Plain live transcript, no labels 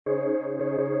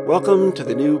Welcome to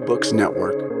the New Books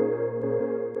Network.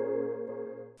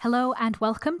 Hello and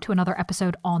welcome to another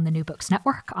episode on the New Books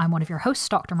Network. I'm one of your hosts,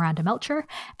 Dr. Miranda Melcher,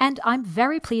 and I'm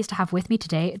very pleased to have with me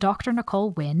today Dr.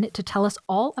 Nicole Nguyen to tell us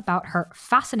all about her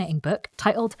fascinating book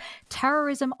titled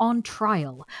Terrorism on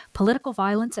Trial, Political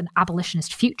Violence and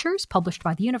Abolitionist Futures, published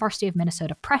by the University of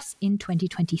Minnesota Press in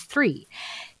 2023.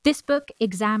 This book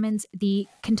examines the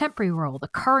contemporary role, the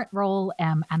current role,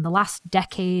 and the last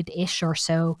decade-ish or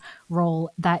so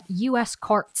role that US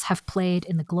courts have played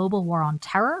in the global war on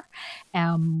terror,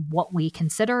 what we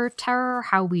consider terror,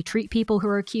 how we treat people who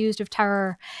are accused of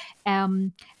terror,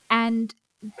 and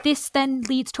this then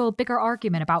leads to a bigger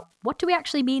argument about what do we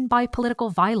actually mean by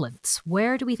political violence?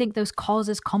 Where do we think those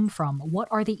causes come from? What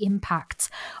are the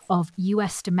impacts of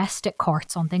US domestic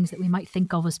courts on things that we might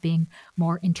think of as being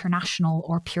more international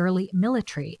or purely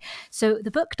military? So the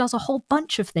book does a whole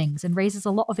bunch of things and raises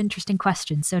a lot of interesting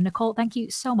questions. So Nicole, thank you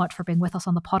so much for being with us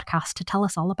on the podcast to tell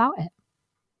us all about it.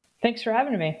 Thanks for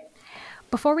having me.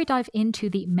 Before we dive into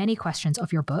the many questions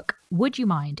of your book, would you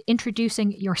mind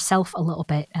introducing yourself a little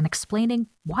bit and explaining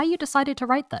why you decided to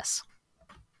write this?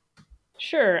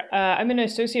 Sure. I'm an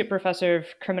associate professor of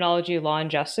criminology, law,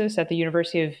 and justice at the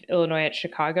University of Illinois at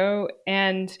Chicago.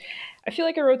 And I feel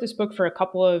like I wrote this book for a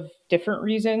couple of different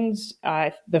reasons.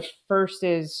 The first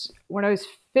is when I was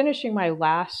finishing my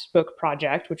last book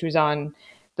project, which was on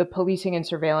the policing and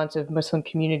surveillance of Muslim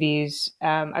communities,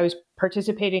 I was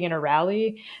participating in a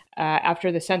rally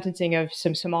after the sentencing of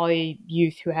some Somali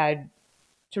youth who had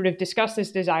sort of discussed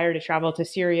this desire to travel to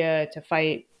Syria to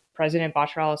fight President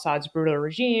Bashar al-Assad's brutal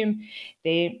regime.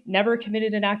 They never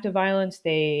committed an act of violence.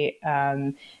 They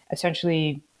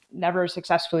essentially never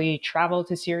successfully traveled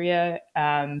to Syria.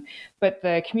 But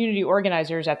the community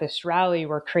organizers at this rally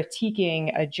were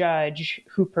critiquing a judge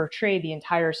who portrayed the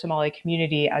entire Somali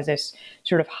community as this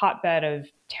sort of hotbed of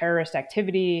terrorist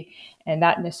activity. And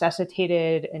that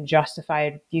necessitated and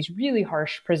justified these really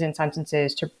harsh prison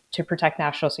sentences to protect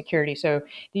national security. So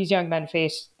these young men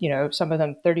faced, some of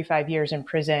them 35 years in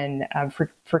prison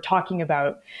for talking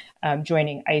about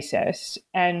joining ISIS.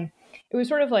 And it was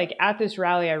sort of like at this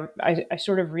rally, I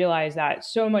sort of realized that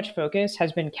so much focus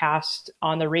has been cast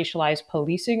on the racialized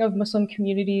policing of Muslim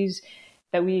communities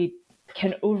that we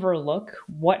can overlook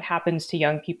what happens to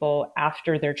young people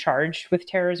after they're charged with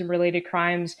terrorism-related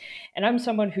crimes. And I'm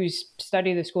someone who's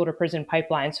studied the school to prison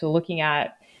pipeline, so looking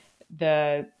at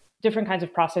the different kinds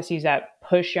of processes that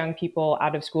push young people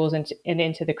out of schools and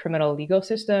into the criminal legal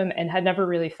system, and had never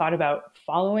really thought about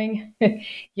following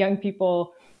young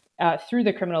people through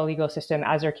the criminal legal system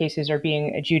as their cases are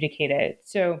being adjudicated.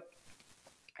 So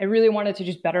I really wanted to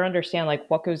just better understand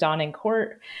what goes on in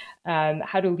court,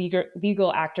 how do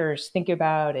legal actors think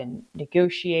about and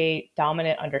negotiate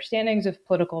dominant understandings of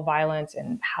political violence,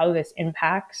 and how this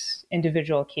impacts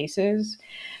individual cases.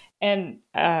 And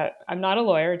I'm not a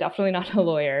lawyer, definitely not a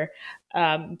lawyer.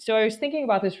 So I was thinking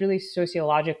about this really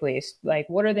sociologically,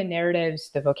 what are the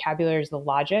narratives, the vocabularies, the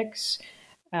logics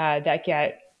that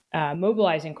get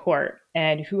mobilized in court,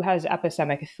 and who has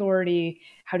epistemic authority?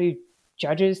 How do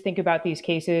judges think about these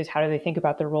cases? How do they think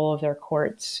about the role of their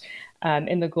courts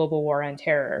in the global war on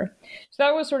terror? So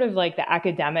that was sort of the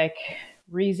academic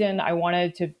reason I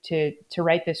wanted to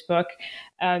write this book.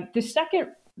 The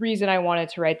second reason I wanted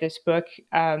to write this book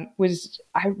was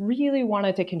I really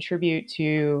wanted to contribute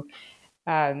to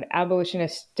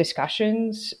abolitionist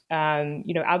discussions.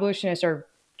 Abolitionists are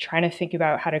trying to think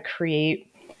about how to create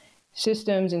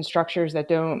systems and structures that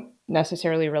don't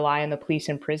necessarily rely on the police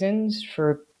and prisons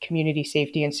for community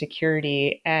safety and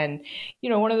security. And,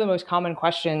 one of the most common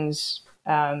questions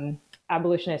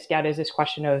abolitionists get is this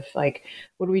question of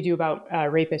what do we do about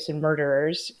rapists and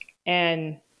murderers?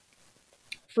 And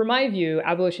for my view,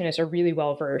 abolitionists are really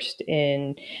well versed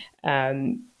in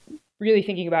really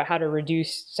thinking about how to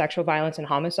reduce sexual violence and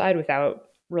homicide without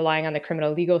relying on the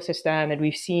criminal legal system. And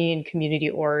we've seen community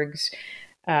orgs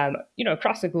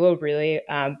across the globe, really,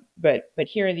 but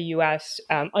here in the U.S.,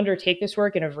 undertake this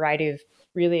work in a variety of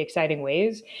really exciting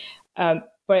ways.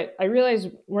 But I realize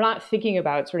we're not thinking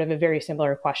about sort of a very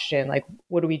similar question,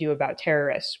 what do we do about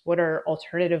terrorists? What are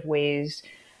alternative ways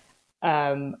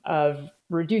of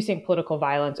reducing political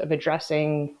violence, of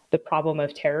addressing the problem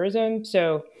of terrorism?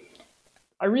 So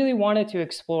I really wanted to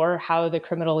explore how the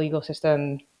criminal legal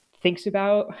system thinks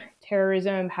about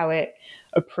terrorism, how it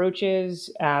approaches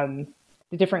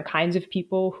the different kinds of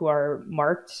people who are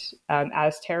marked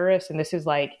as terrorists. And this is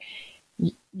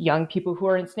young people who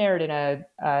are ensnared in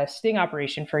a sting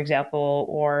operation, for example,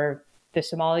 or the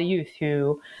Somali youth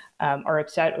who are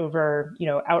upset over,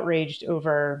 outraged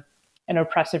over an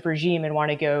oppressive regime and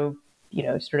want to go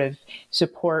sort of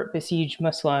support besieged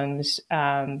Muslims.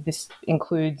 This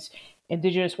includes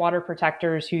indigenous water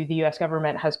protectors who the US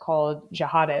government has called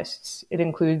jihadists. It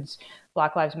includes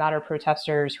Black Lives Matter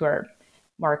protesters who are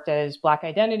marked as Black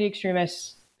identity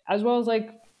extremists, as well as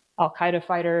like Al-Qaeda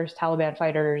fighters, Taliban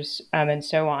fighters, and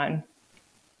so on.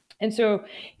 And so,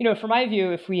 from my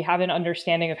view, if we have an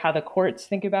understanding of how the courts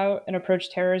think about and approach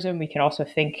terrorism, we can also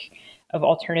think of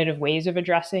alternative ways of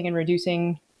addressing and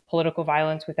reducing political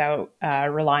violence without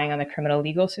relying on the criminal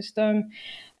legal system.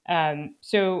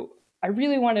 So I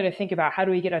really wanted to think about how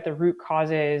do we get at the root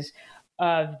causes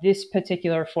of this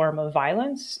particular form of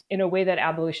violence in a way that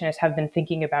abolitionists have been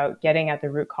thinking about getting at the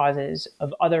root causes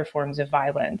of other forms of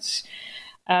violence.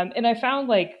 And I found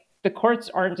like the courts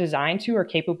aren't designed to or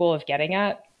capable of getting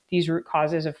at these root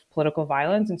causes of political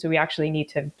violence. And so we actually need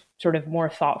to sort of more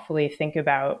thoughtfully think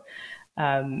about,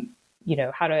 how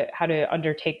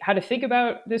to think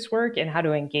about this work and how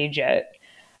to engage it.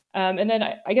 And then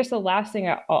I guess the last thing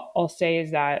I'll say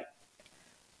is that,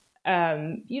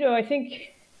 I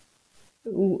think,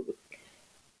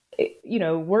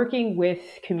 working with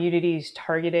communities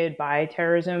targeted by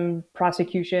terrorism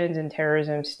prosecutions and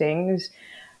terrorism stings,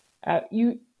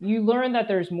 you learn that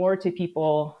there's more to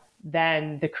people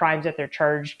than the crimes that they're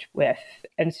charged with.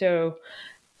 And so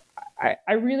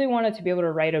I really wanted to be able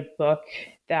to write a book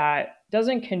that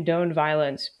doesn't condone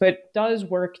violence, but does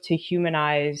work to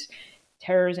humanize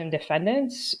terrorism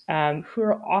defendants who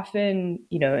are often,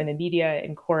 in the media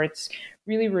and courts,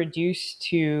 really reduced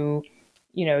to,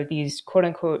 these quote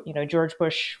unquote, George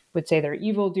Bush would say they're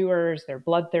evildoers, they're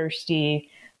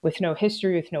bloodthirsty, with no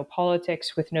history, with no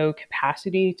politics, with no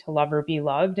capacity to love or be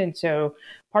loved. And so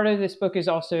part of this book is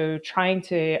also trying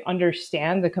to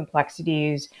understand the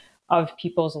complexities of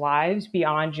people's lives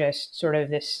beyond just sort of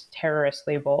this terrorist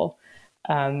label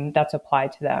that's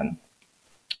applied to them.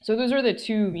 So those are the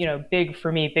two,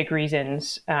 big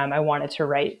reasons I wanted to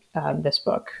write this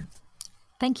book.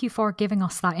 Thank you for giving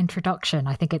us that introduction.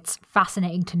 I think it's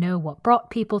fascinating to know what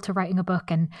brought people to writing a book,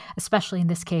 and especially in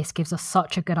this case gives us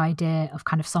such a good idea of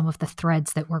kind of some of the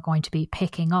threads that we're going to be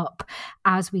picking up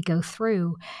as we go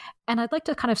through. And I'd like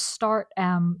to kind of start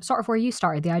sort of where you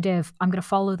started, the idea of I'm going to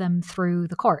follow them through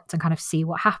the courts and kind of see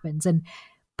what happens. And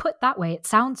put that way, it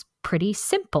sounds pretty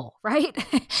simple, right?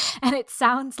 And it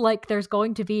sounds like there's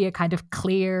going to be a kind of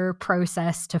clear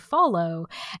process to follow.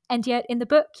 And yet in the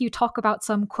book, you talk about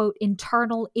some, quote,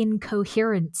 internal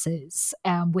incoherences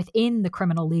within the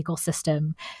criminal legal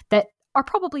system that are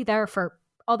probably there for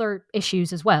other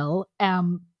issues as well,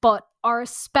 but are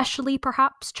especially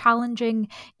perhaps challenging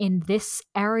in this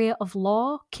area of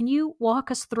law. Can you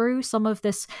walk us through some of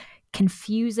this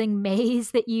confusing maze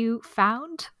that you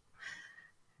found?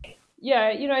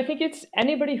 Yeah, I think it's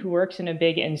anybody who works in a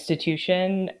big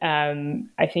institution.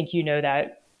 I think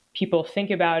that people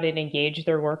think about and engage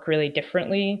their work really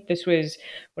differently. This was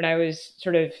when I was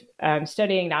sort of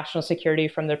studying national security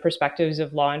from the perspectives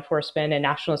of law enforcement and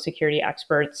national security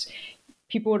experts.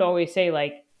 People would always say,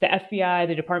 like, the FBI,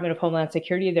 the Department of Homeland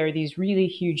Security, there are these really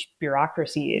huge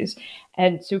bureaucracies.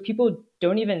 And so people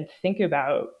don't even think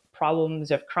about problems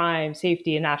of crime,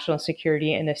 safety, and national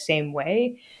security in the same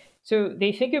way. So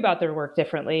they think about their work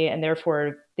differently, and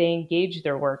therefore they engage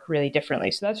their work really differently.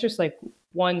 So that's just like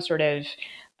one sort of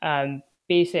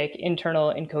basic internal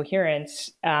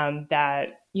incoherence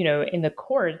that, in the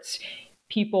courts,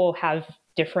 people have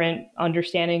different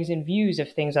understandings and views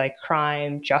of things like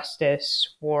crime, justice,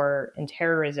 war, and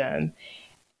terrorism.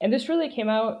 And this really came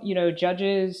out,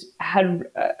 judges had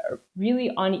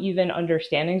really uneven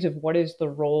understandings of what is the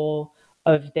role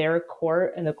of their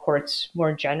court and the courts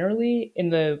more generally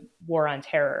in the war on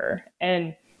terror.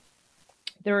 And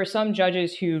there were some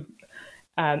judges who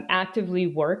actively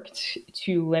worked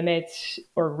to limit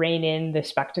or rein in the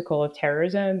spectacle of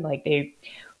terrorism. Like they,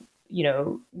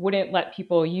 wouldn't let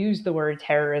people use the word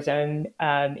terrorism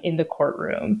in the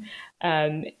courtroom.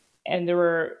 And there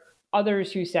were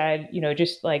others who said,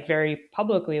 just like very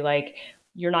publicly, like,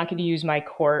 you're not going to use my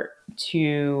court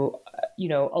to,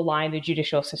 align the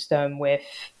judicial system with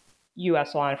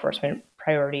U.S. law enforcement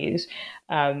priorities.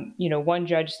 One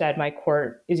judge said, my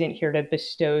court isn't here to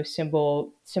bestow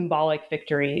symbolic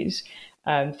victories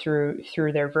through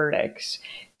their verdicts.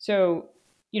 So,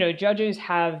 judges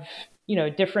have,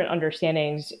 different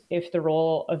understandings if the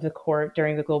role of the court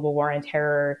during the global war on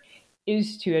terror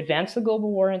is to advance the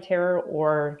global war on terror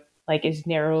or like is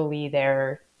narrowly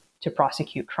there to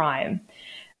prosecute crime.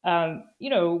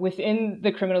 Within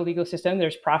the criminal legal system,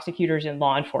 there's prosecutors and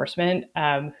law enforcement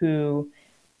who,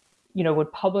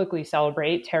 would publicly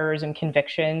celebrate terrorism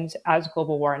convictions as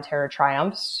global war on terror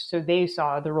triumphs. So they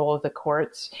saw the role of the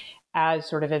courts as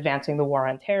sort of advancing the war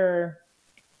on terror.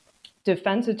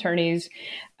 defense attorneys,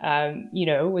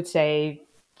 would say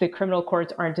the criminal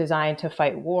courts aren't designed to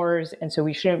fight wars, and so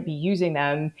we shouldn't be using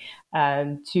them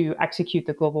to execute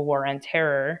the global war on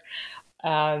terror.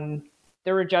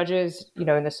 There were judges,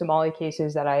 in the Somali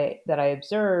cases that I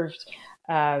observed,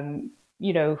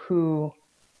 who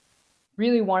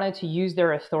really wanted to use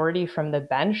their authority from the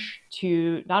bench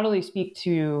to not only speak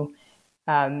to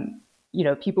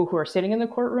people who are sitting in the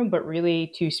courtroom, but really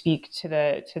to speak to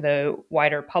the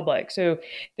wider public. So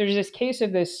there's this case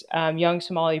of this young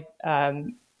Somali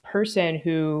person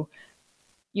who,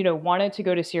 wanted to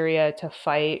go to Syria to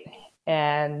fight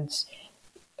and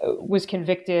was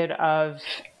convicted of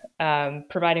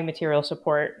providing material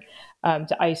support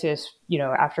to ISIS,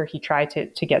 after he tried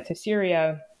to get to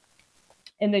Syria.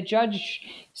 And the judge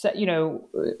said,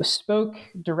 spoke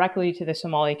directly to the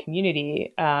Somali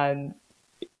community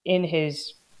in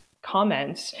his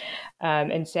comments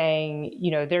and saying,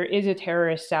 there is a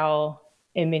terrorist cell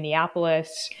in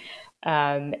Minneapolis,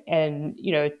 and,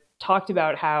 talked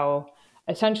about how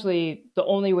essentially the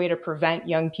only way to prevent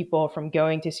young people from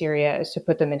going to Syria is to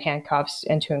put them in handcuffs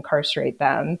and to incarcerate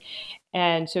them.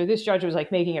 And so this judge was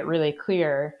like making it really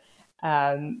clear,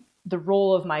 the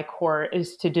role of my court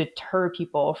is to deter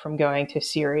people from going to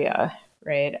Syria,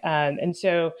 right? And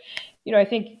so, I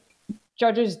think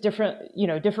judges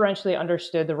differentially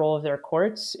understood the role of their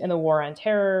courts in the war on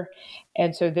terror.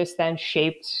 And so this then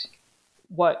shaped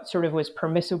what sort of was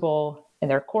permissible in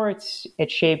their courts.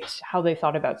 It shaped how they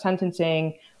thought about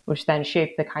sentencing, which then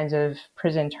shaped the kinds of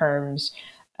prison terms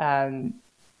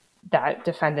that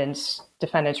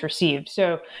defendants received.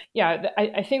 So, yeah,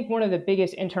 I think one of the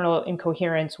biggest internal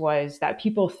incoherence was that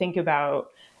people think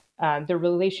about the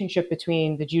relationship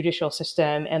between the judicial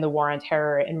system and the war on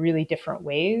terror in really different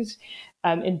ways.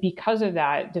 And because of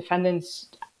that, defendants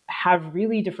have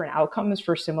really different outcomes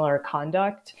for similar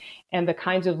conduct, and the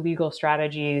kinds of legal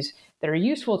strategies that are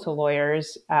useful to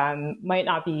lawyers might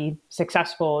not be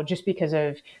successful just because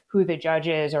of who the judge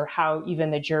is or how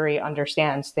even the jury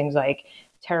understands things like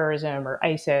terrorism or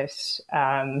ISIS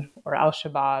or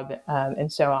Al-Shabaab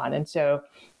and so on. And so,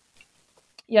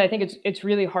 yeah, I think it's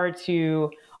really hard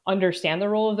to understand the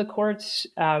role of the courts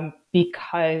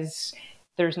because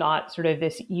there's not sort of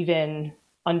this even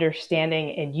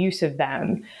understanding and use of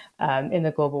them in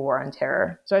the global war on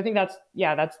terror. So I think that's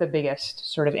the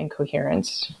biggest sort of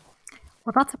incoherence.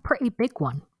 Well, that's a pretty big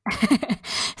one.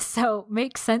 So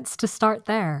makes sense to start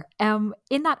there.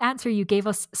 In that answer, you gave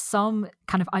us some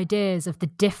kind of ideas of the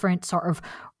different sort of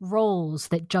roles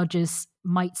that judges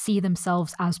might see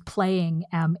themselves as playing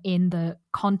in the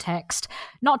context,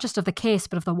 not just of the case,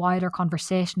 but of the wider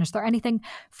conversation. Is there anything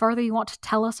further you want to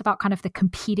tell us about kind of the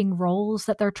competing roles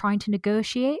that they're trying to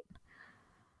negotiate?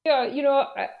 Yeah,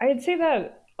 I'd say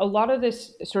that a lot of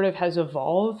this sort of has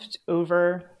evolved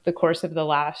over the course of the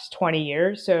last 20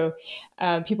 years. So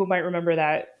people might remember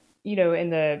that, in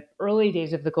the early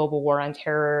days of the global war on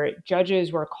terror,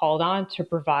 judges were called on to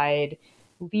provide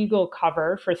legal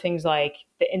cover for things like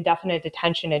the indefinite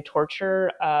detention and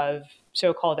torture of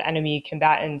so-called enemy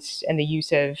combatants and the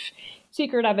use of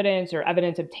secret evidence or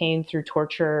evidence obtained through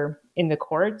torture in the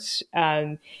courts.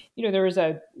 There was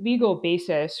a legal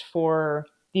basis for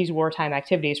these wartime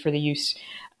activities, for the use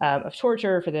of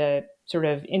torture, for the sort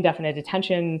of indefinite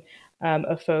detention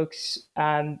of folks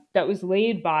that was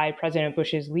laid by President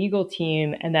Bush's legal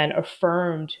team and then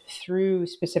affirmed through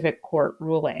specific court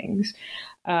rulings.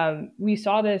 We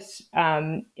saw this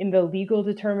in the legal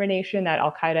determination that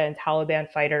Al-Qaeda and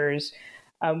Taliban fighters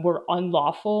were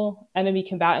unlawful enemy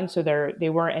combatants, so they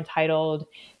weren't entitled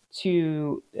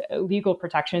to legal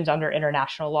protections under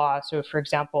international law. So, for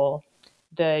example,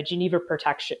 the Geneva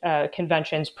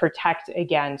Conventions protect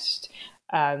against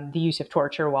the use of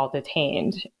torture while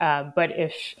detained. But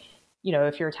if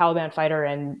you're a Taliban fighter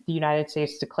and the United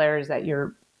States declares that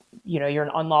you're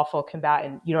an unlawful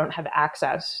combatant, you don't have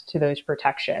access to those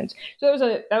protections. So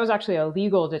that was actually a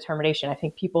legal determination. I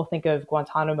think people think of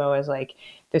Guantanamo as like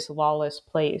this lawless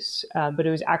place, but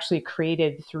it was actually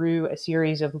created through a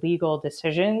series of legal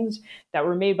decisions that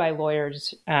were made by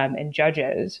lawyers and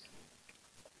judges.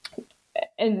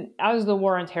 And as the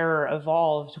war on terror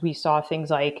evolved, we saw things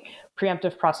like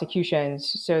preemptive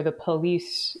prosecutions. So the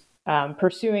police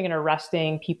pursuing and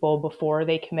arresting people before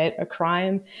they commit a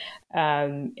crime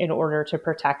in order to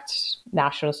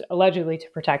allegedly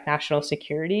protect national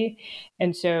security.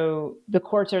 And so the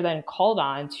courts are then called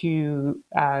on to,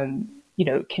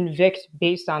 convict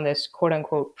based on this quote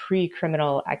unquote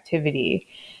pre-criminal activity.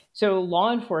 So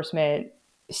law enforcement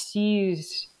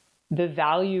sees the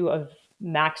value of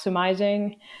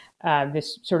maximizing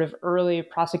this sort of early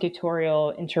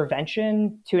prosecutorial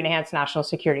intervention to enhance national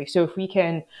security. So if we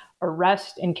can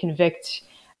arrest and convict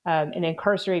and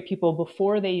incarcerate people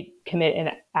before they commit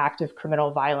an act of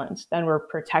criminal violence, then we're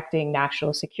protecting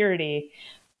national security.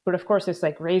 But of course, this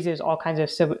raises all kinds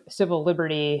of civil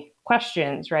liberty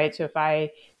questions, right? So if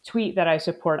I tweet that I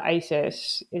support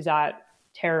ISIS, is that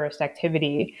terrorist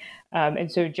activity?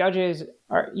 And so judges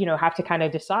have to kind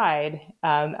of decide,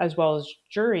 as well as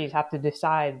juries have to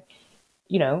decide,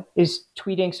 is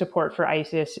tweeting support for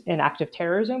ISIS an act of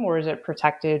terrorism, or is it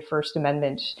protected First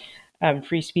Amendment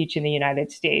free speech in the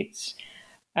United States?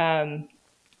 But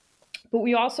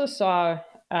we also saw,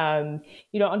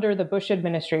 under the Bush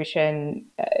administration,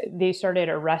 they started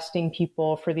arresting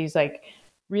people for these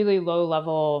really low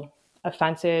level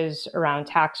offenses around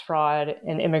tax fraud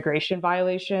and immigration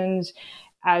violations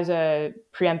as a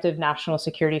preemptive national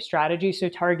security strategy. So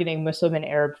targeting Muslim and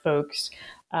Arab folks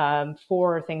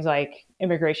for things like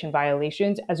immigration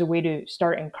violations as a way to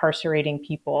start incarcerating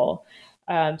people.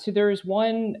 So there was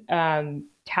one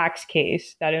tax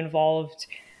case that involved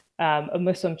a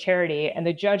Muslim charity, and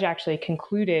the judge actually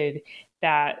concluded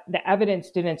that the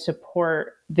evidence didn't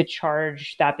support the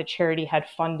charge that the charity had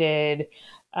funded,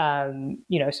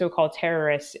 so-called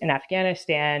terrorists in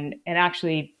Afghanistan, and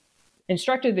actually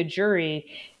instructed the jury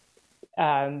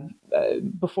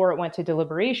before it went to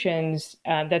deliberations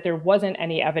that there wasn't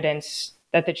any evidence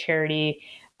that the charity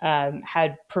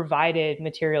had provided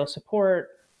material support,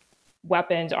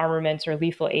 weapons, armaments, or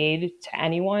lethal aid to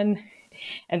anyone,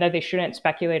 and that they shouldn't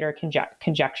speculate or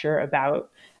conjecture about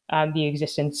the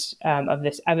existence of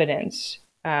this evidence.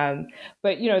 But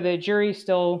the jury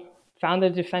still found the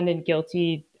defendant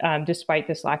guilty despite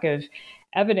this lack of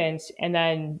evidence. And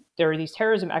then there are these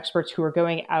terrorism experts who are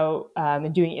going out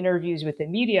and doing interviews with the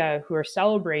media who are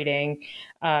celebrating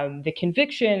the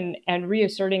conviction and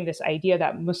reasserting this idea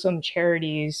that Muslim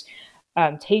charities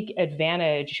take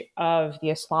advantage of the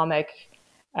Islamic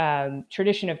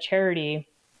tradition of charity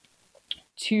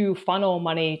to funnel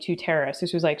money to terrorists.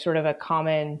 This was sort of a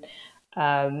common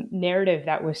narrative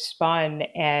that was spun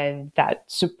and that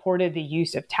supported the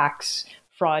use of tax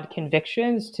fraud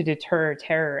convictions to deter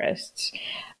terrorists.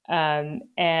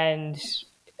 And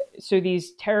so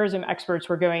these terrorism experts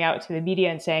were going out to the media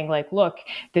and saying, look,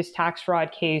 this tax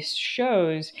fraud case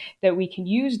shows that we can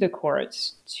use the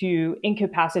courts to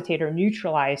incapacitate or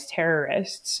neutralize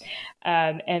terrorists,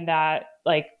 and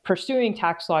that pursuing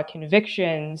tax law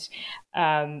convictions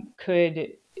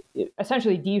could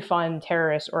essentially defund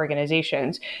terrorist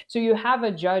organizations. So you have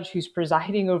a judge who's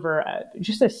presiding over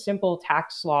just a simple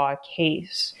tax law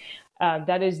case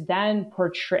that is then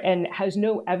portrayed and has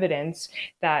no evidence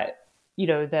that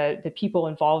the people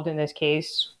involved in this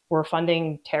case were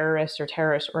funding terrorists or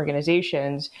terrorist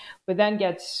organizations, but then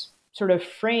gets sort of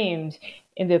framed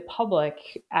in the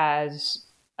public as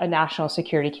a national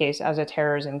security case, as a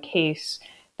terrorism case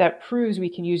that proves we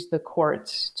can use the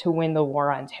courts to win the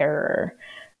war on terror,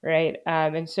 right?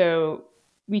 And so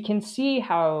we can see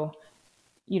how,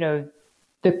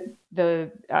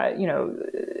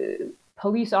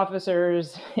 police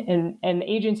officers and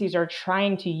agencies are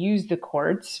trying to use the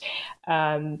courts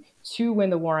to win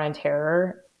the war on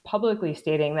terror, publicly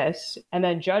stating this, and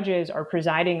then judges are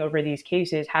presiding over these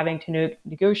cases, having to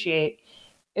negotiate,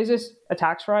 is this a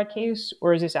tax fraud case,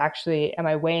 or is this actually, am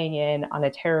I weighing in on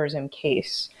a terrorism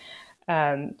case?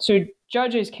 So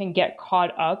judges can get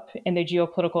caught up in the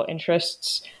geopolitical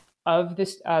interests of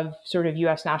sort of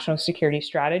U.S. national security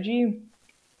strategy,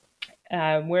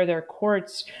 where their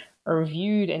courts are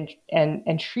viewed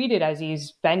and treated as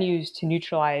these venues to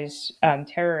neutralize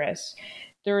terrorists.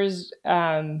 There is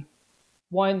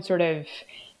one sort of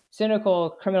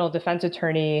cynical criminal defense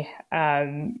attorney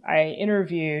I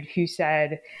interviewed who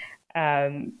said,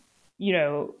 look,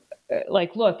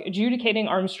 adjudicating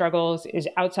armed struggles is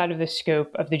outside of the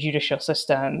scope of the judicial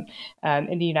system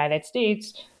in the United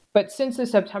States. But since the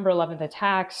September 11th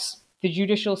attacks, the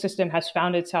judicial system has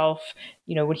found itself,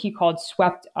 what he called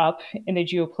swept up in the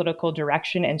geopolitical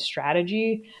direction and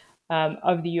strategy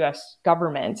of the U.S.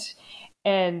 government.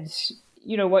 And,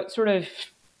 what sort of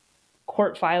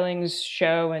court filings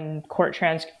show and court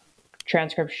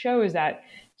transcripts show is that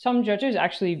some judges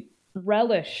actually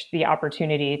relish the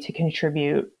opportunity to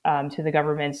contribute to the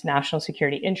government's national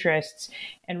security interests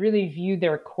and really view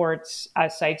their courts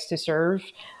as sites to serve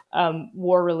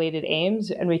war-related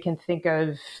aims. And we can think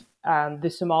of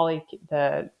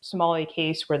the Somali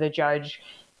case where the judge,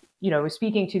 was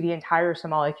speaking to the entire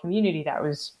Somali community that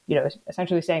was,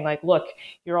 essentially saying look,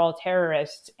 you're all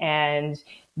terrorists. And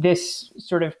this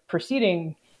sort of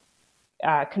proceeding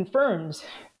confirms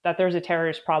that there's a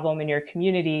terrorist problem in your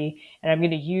community. And I'm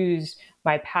going to use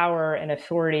my power and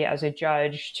authority as a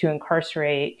judge to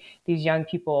incarcerate these young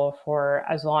people for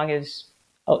as long as,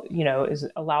 is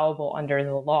allowable under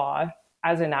the law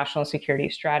as a national security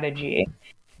strategy.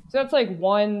 So that's like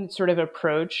one sort of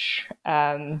approach,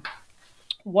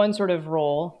 one sort of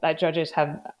role that judges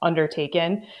have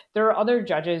undertaken. There are other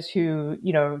judges who,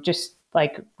 just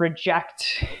like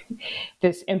reject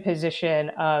this imposition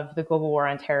of the global war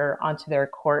on terror onto their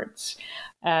courts.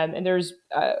 And there's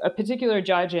a particular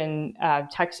judge in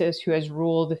Texas who has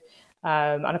ruled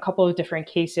on a couple of different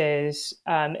cases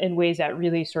in ways that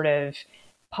really sort of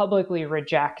publicly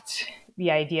reject the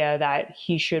idea that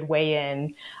he should weigh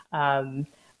in,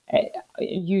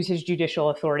 use his judicial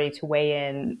authority to weigh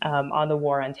in on the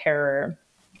war on terror.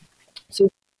 So,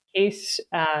 the case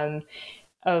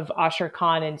of Ashar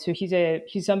Khan, and so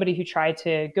he's somebody who tried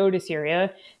to go to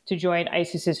Syria to join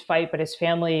ISIS's fight, but his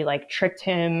family like tricked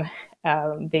him.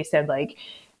 They said like,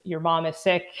 your mom is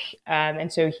sick,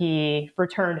 and so he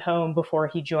returned home before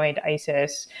he joined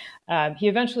ISIS. He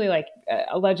eventually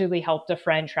allegedly helped a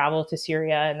friend travel to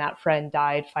Syria, and that friend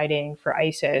died fighting for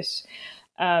ISIS.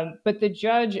 But the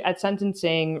judge at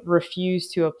sentencing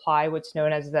refused to apply what's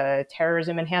known as the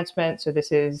terrorism enhancement. So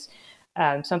this is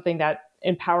something that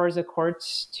empowers the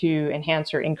courts to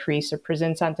enhance or increase a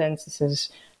prison sentence. This is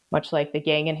much like the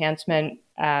gang enhancement.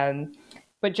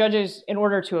 But judges, in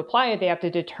order to apply it, they have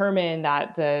to determine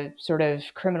that the sort of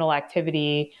criminal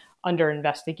activity under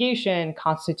investigation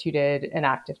constituted an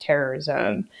act of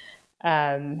terrorism.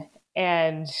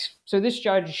 And so this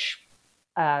judge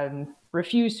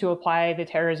refused to apply the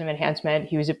terrorism enhancement.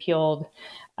 He was appealed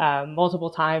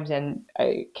multiple times and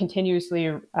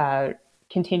continuously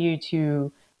continued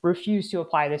to refuse to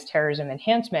apply this terrorism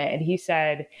enhancement. And he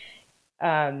said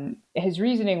his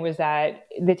reasoning was that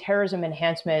the terrorism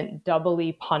enhancement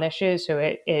doubly punishes, so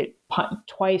it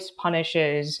twice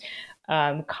punishes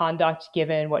conduct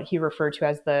given what he referred to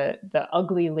as the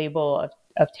ugly label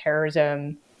of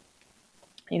terrorism.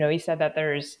 He said that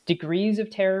there's degrees of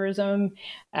terrorism,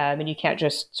 and you can't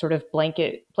just sort of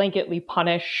blanketly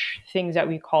punish things that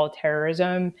we call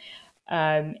terrorism,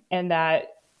 and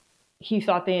that he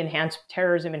thought the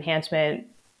terrorism enhancement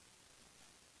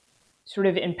sort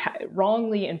of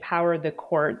wrongly empowered the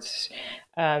courts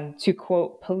to,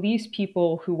 quote, police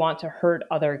people who want to hurt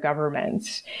other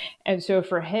governments. And so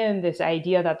for him, this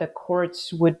idea that the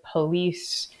courts would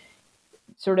police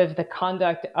sort of the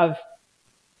conduct of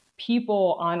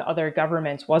people on other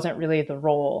governments wasn't really the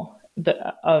role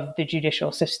of the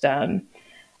judicial system.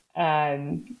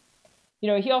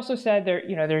 He also said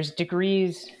there's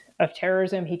degrees of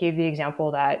terrorism. He gave the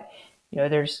example that,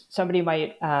 there's somebody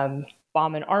might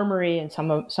bomb an armory and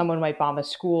someone might bomb a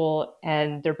school,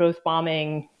 and they're both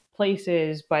bombing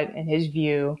places, but in his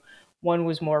view, one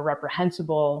was more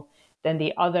reprehensible than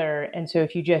the other. And so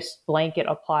if you just blanket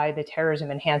apply the terrorism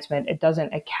enhancement, it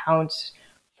doesn't account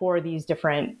for these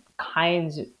different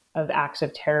kinds of acts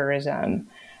of terrorism.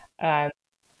 And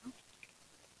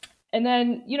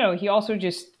then, he also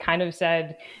just kind of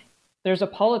said there's a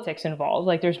politics involved.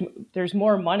 Like there's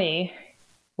more money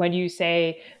when you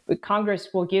say Congress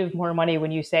will give more money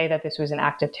when you say that this was an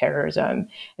act of terrorism.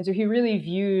 And so he really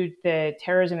viewed the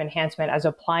terrorism enhancement as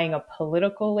applying a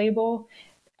political label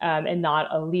and not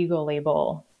a legal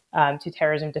label to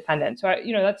terrorism defendants. So,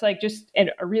 that's like just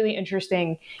a really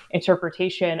interesting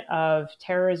interpretation of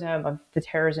terrorism, of the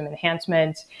terrorism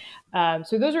enhancement.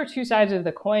 So those are two sides of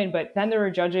the coin, but then there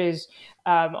are judges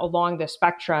along the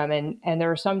spectrum, and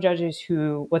there are some judges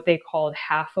who, what they called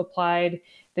half applied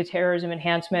the terrorism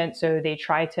enhancement. So they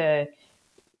try to,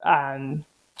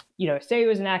 say it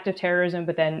was an act of terrorism,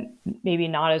 but then maybe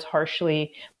not as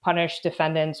harshly punish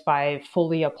defendants by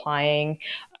fully applying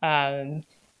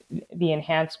the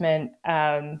enhancement.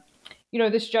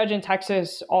 This judge in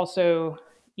Texas also,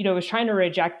 was trying to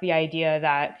reject the idea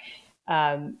that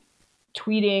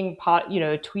tweeting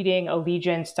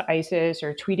allegiance to ISIS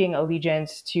or tweeting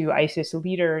allegiance to ISIS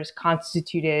leaders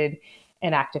constituted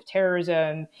an act of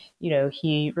terrorism.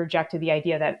 He rejected the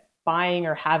idea that buying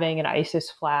or having an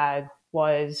ISIS flag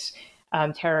was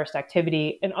terrorist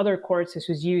activity. In other courts, this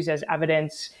was used as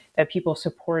evidence that people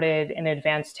supported and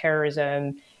advanced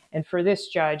terrorism. And for this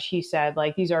judge, he said,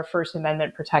 these are First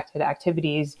Amendment protected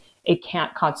activities. It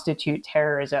can't constitute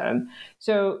terrorism.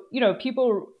 So,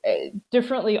 people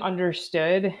differently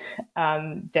understood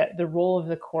that the role of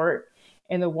the court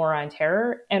in the war on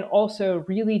terror, and also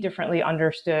really differently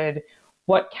understood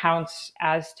what counts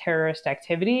as terrorist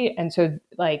activity. And so,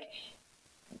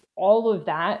 all of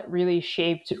that really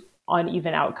shaped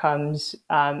uneven outcomes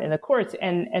in the courts.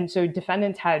 And so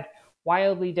defendants had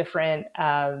wildly different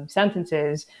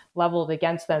sentences leveled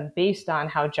against them based on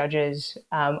how judges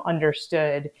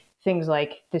understood things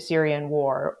like the Syrian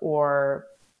war, or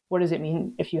what does it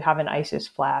mean if you have an ISIS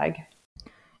flag?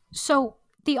 So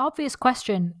the obvious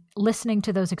question listening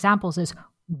to those examples is,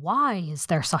 why is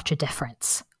there such a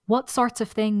difference? What sorts of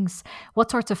things,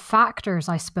 what sorts of factors,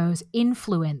 I suppose,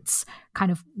 influence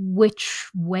kind of which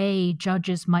way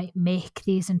judges might make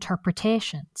these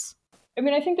interpretations? I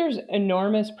mean, I think there's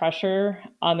enormous pressure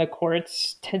on the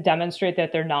courts to demonstrate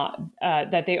that they're not,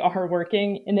 that they are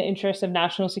working in the interest of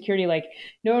national security. Like,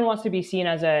 no one wants to be seen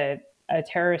as a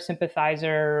terrorist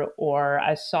sympathizer or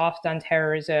as soft on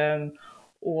terrorism,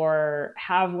 or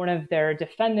have one of their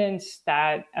defendants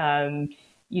that,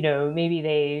 maybe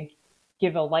they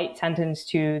give a light sentence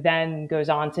to, then goes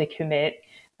on to commit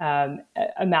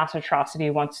a mass atrocity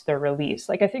once they're released.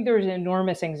 Like, I think there was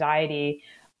enormous anxiety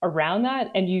around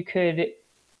that. And you could,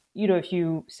 if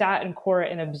you sat in court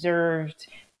and observed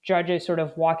judges sort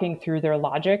of walking through their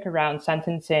logic around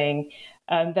sentencing,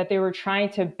 that they were trying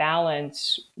to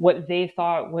balance what they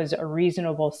thought was a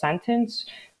reasonable sentence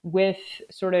with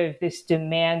sort of this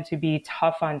demand to be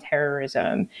tough on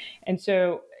terrorism. And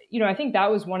so, I think that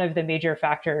was one of the major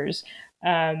factors.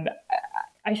 I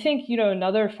think,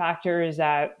 another factor is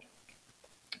that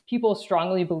people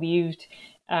strongly believed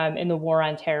in the war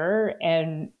on terror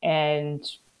and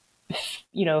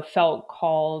felt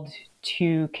called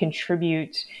to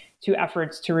contribute to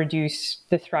efforts to reduce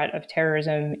the threat of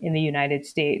terrorism in the United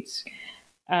States.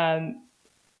 There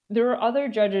were other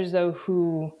judges, though,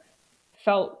 who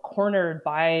felt cornered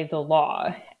by the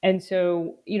law. And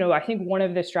so, I think one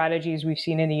of the strategies we've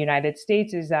seen in the United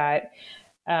States is that,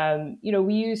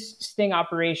 we use sting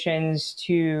operations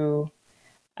to,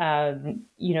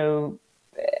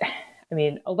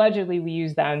 allegedly we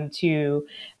use them to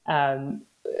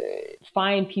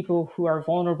find people who are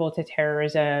vulnerable to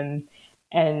terrorism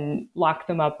and lock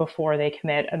them up before they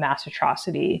commit a mass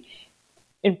atrocity.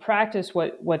 In practice,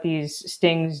 what these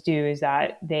stings do is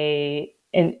that they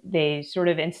sort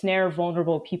of ensnare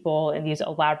vulnerable people in these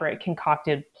elaborate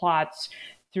concocted plots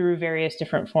through various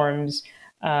different forms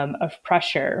of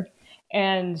pressure.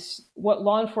 And what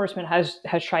law enforcement has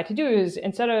tried to do is,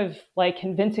 instead of like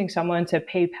convincing someone to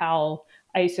PayPal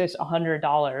ISIS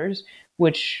 $100,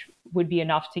 which would be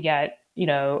enough to get,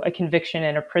 a conviction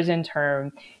and a prison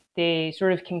term, they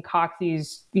sort of concoct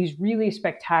these really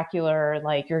spectacular,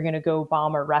 like you're going to go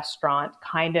bomb a restaurant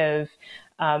kind of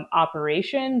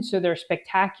operation. So they're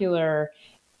spectacular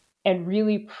and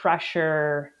really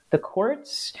pressure the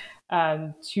courts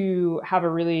to have a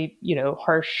really,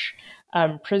 harsh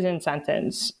prison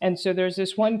sentence. And so there's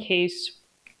this one case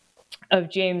of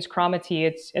James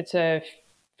Cromitty. It's a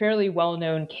fairly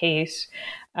well-known case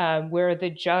where the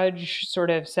judge sort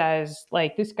of says,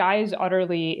 like, this guy is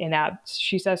utterly inept.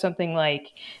 She says something like,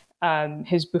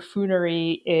 his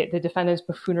buffoonery, the defendant's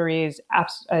buffoonery is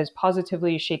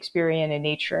positively Shakespearean in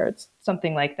nature. It's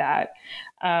something like that.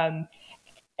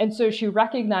 And so she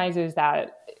recognizes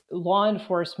that law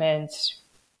enforcement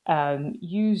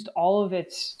used all of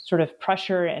its sort of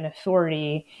pressure and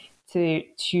authority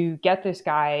to get this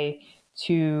guy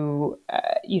to,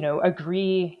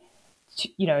 agree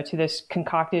to this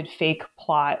concocted fake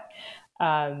plot,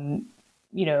 as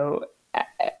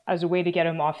a way to get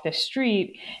him off the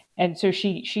street. And so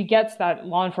she gets that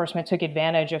law enforcement took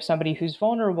advantage of somebody who's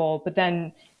vulnerable, but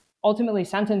then ultimately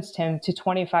sentenced him to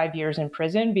 25 years in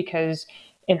prison because,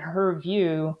 in her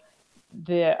view,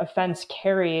 the offense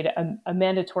carried a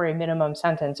mandatory minimum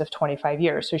sentence of 25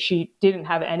 years. So she didn't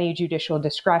have any judicial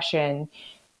discretion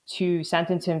to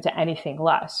sentence him to anything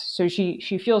less. So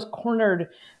she feels cornered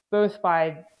both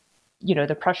by,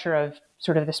 the pressure of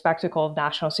sort of the spectacle of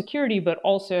national security, but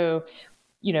also,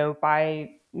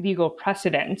 by legal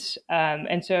precedent.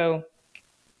 And so,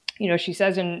 she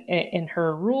says in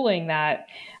her ruling that,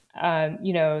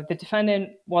 the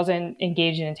defendant wasn't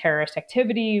engaged in terrorist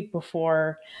activity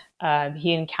before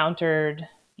he encountered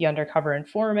the undercover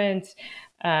informant,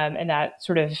 and that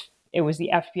sort of it was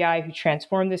the FBI who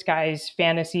transformed this guy's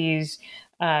fantasies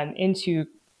into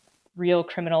real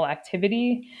criminal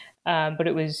activity, but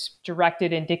it was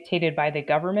directed and dictated by the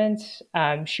government.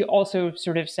 She also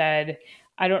sort of said,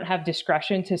 I don't have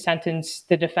discretion to sentence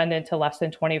the defendant to less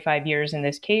than 25 years in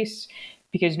this case,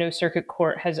 because no circuit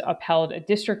court has upheld a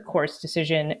district court's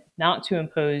decision not to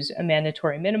impose a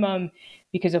mandatory minimum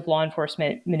because of law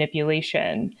enforcement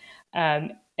manipulation.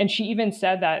 And she even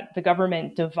said that the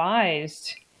government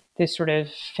devised this sort of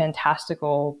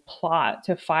fantastical plot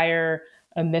to fire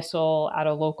a missile at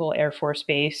a local Air Force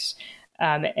base.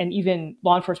 And even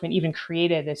law enforcement even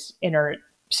created this inert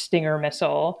Stinger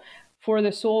missile for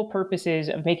the sole purposes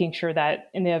of making sure that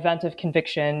in the event of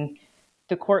conviction,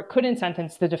 the court couldn't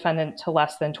sentence the defendant to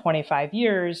less than 25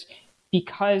 years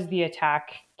because the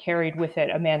attack carried with it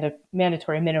a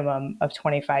mandatory minimum of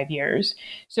 25 years.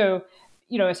 So,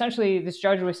 essentially this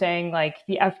judge was saying, like,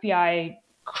 the FBI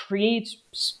creates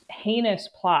heinous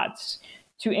plots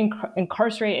to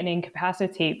incarcerate and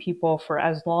incapacitate people for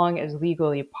as long as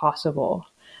legally possible,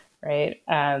 right?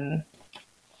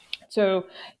 So,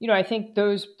 I think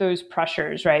those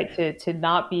pressures, right, to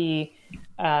not be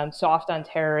soft on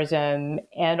terrorism,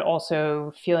 and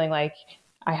also feeling like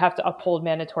I have to uphold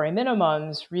mandatory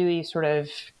minimums, really sort of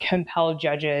compel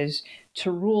judges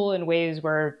to rule in ways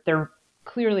where they're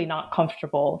clearly not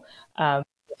comfortable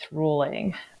with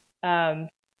ruling. Yeah,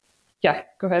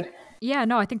 go ahead. Yeah,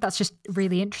 no, I think that's just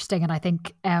really interesting. And I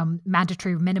think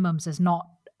mandatory minimums is not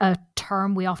a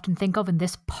term we often think of in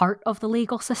this part of the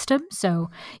legal system. So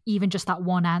even just that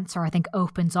one answer, I think,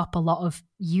 opens up a lot of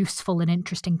useful and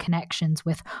interesting connections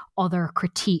with other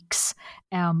critiques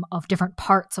of different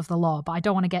parts of the law. But I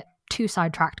don't want to get too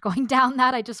sidetracked going down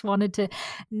that. I just wanted to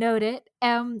note it.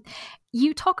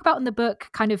 You talk about in the book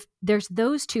kind of there's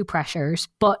those two pressures,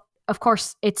 but of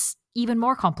course it's even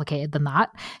more complicated than that.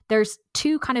 There's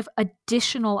two kind of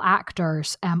additional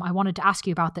actors I wanted to ask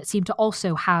you about that seem to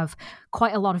also have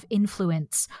quite a lot of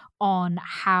influence on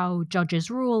how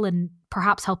judges rule and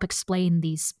perhaps help explain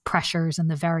these pressures and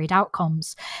the varied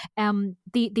outcomes.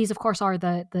 These, of course, are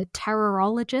the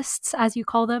terrorologists, as you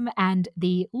call them, and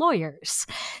the lawyers.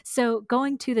 So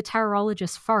going to the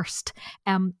terrorologists first,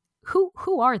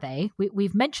 who are they?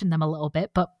 We've mentioned them a little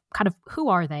bit, but kind of who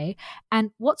are they,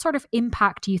 and what sort of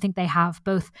impact do you think they have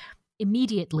both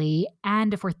immediately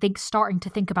and if we're starting to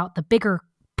think about the bigger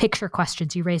picture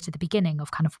questions you raised at the beginning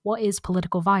of kind of what is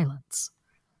political violence?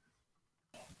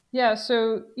 Yeah,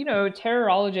 so,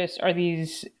 terrorologists are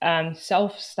these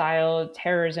self-styled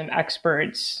terrorism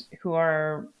experts who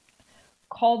are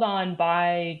called on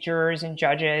by jurors and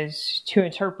judges to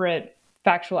interpret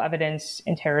factual evidence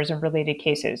in terrorism-related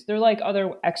cases. They're like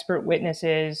other expert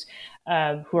witnesses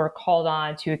who are called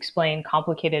on to explain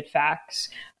complicated facts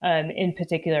in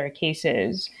particular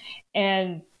cases.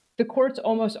 And the courts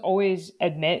almost always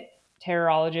admit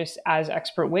terrorologists as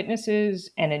expert witnesses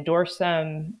and endorse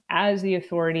them as the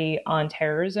authority on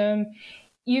terrorism,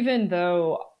 even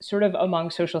though sort of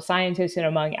among social scientists and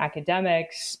among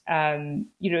academics,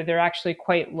 they're actually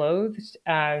quite loathed.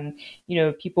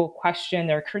 People question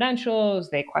their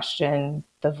credentials, they question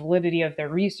the validity of their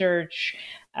research,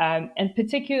 and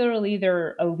particularly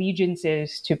their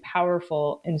allegiances to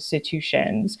powerful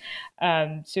institutions.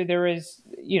 So there was,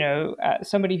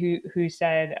 somebody who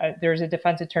said, there was a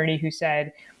defense attorney who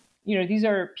said, these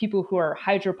are people who are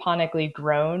hydroponically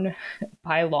grown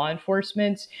by law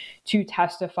enforcement to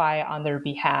testify on their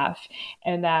behalf.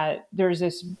 And that there's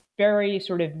this very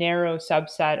sort of narrow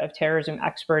subset of terrorism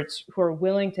experts who are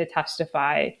willing to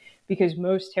testify because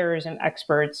most terrorism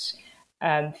experts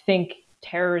think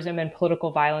terrorism and political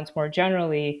violence more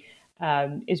generally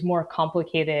is more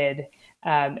complicated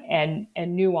and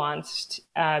nuanced.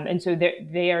 And so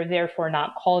they are therefore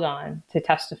not called on to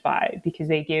testify because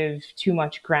they give too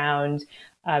much ground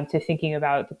to thinking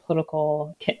about the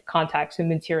political context and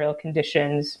material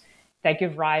conditions that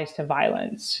give rise to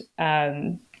violence.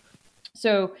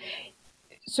 So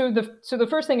the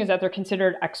first thing is that they're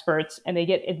considered experts and they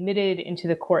get admitted into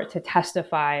the court to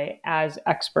testify as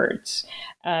experts.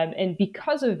 And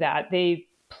because of that, they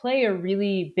play a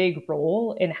really big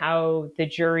role in how the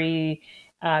jury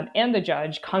and the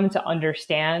judge come to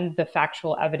understand the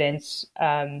factual evidence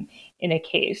in a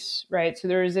case, right? So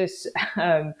there was this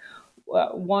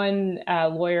one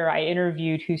lawyer I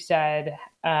interviewed who said,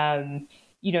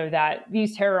 that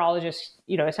these terrorologists,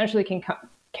 essentially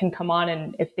can come on,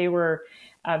 and if they were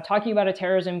talking about a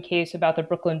terrorism case about the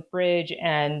Brooklyn Bridge,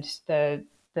 and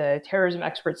the terrorism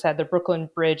expert said the Brooklyn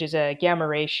Bridge is a gamma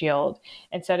ray shield,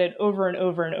 and said it over and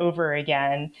over and over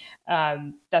again,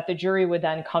 that the jury would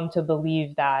then come to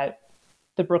believe that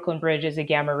the Brooklyn Bridge is a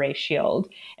gamma ray shield.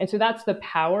 And so that's the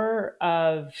power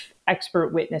of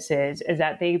expert witnesses, is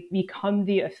that they become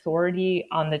the authority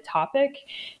on the topic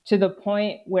to the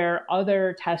point where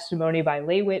other testimony by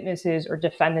lay witnesses or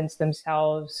defendants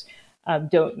themselves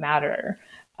don't matter.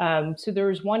 So there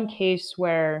was one case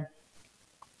where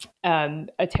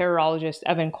a terrorologist,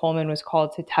 Evan Coleman, was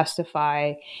called to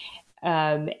testify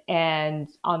and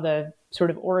on the sort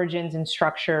of origins and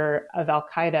structure of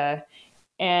Al-Qaeda.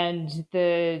 And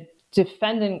the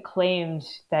defendant claimed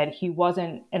that he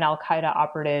wasn't an Al-Qaeda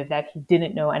operative, that he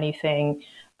didn't know anything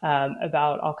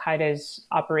about Al-Qaeda's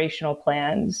operational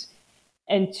plans.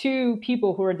 And two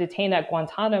people who were detained at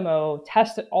Guantanamo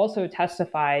also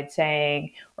testified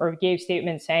saying, or gave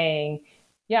statements saying,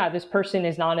 yeah, this person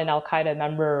is not an Al-Qaeda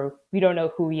member. We don't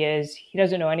know who he is. He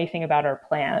doesn't know anything about our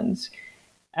plans.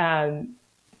 And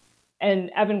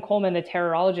Evan Coleman, the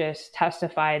terrorologist,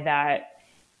 testified that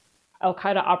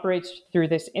Al-Qaeda operates through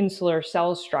this insular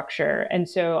cell structure. And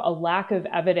so a lack of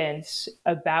evidence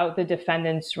about the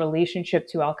defendant's relationship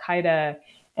to Al-Qaeda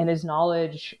and his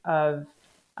knowledge of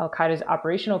Al-Qaeda's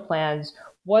operational plans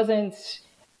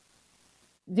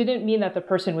didn't mean that the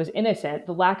person was innocent.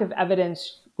 The lack of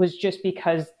evidence was just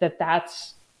because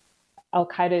that's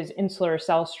Al-Qaeda's insular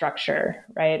cell structure,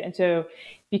 right? And so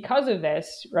because of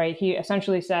this, right, he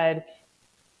essentially said,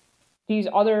 these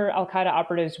other Al-Qaeda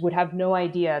operatives would have no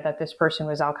idea that this person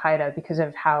was Al-Qaeda because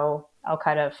of how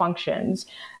Al-Qaeda functions.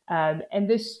 And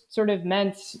this sort of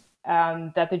meant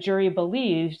that the jury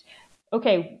believed,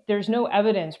 okay, there's no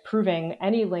evidence proving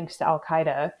any links to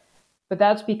Al-Qaeda, but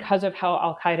that's because of how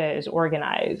Al-Qaeda is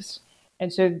organized.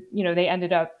 And so, they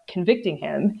ended up convicting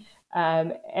him.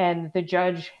 And the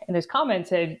judge in his comment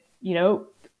said,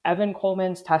 Evan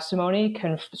Coleman's testimony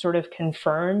sort of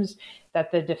confirms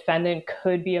that the defendant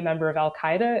could be a member of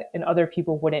Al-Qaeda and other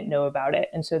people wouldn't know about it.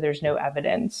 And so there's no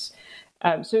evidence.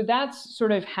 So that's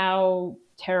sort of how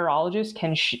terrorologists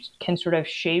can sort of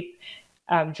shape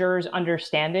jurors'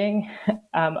 understanding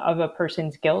of a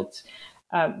person's guilt.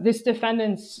 This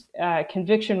defendant's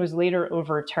conviction was later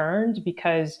overturned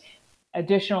because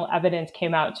additional evidence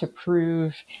came out to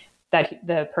prove that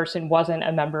the person wasn't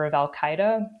a member of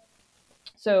Al-Qaeda.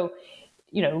 So,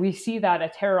 we see that a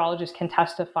terrorologist can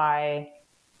testify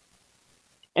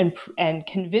and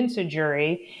convince a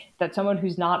jury that someone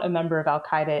who's not a member of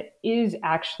Al-Qaeda is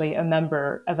actually a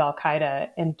member of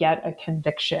Al-Qaeda and get a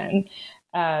conviction.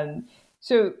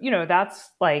 So,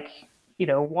 that's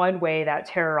one way that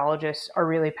terrorologists are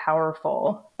really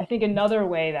powerful. I think another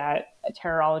way that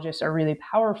terrorologists are really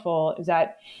powerful is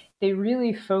that they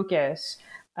really focus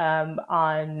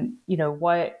on,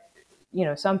 what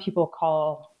some people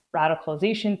call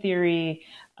radicalization theory,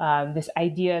 this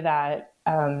idea that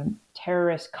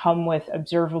terrorists come with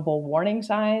observable warning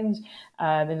signs.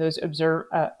 And those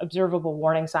observable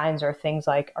warning signs are things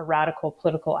like a radical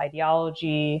political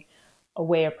ideology, a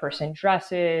way a person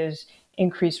dresses,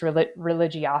 increased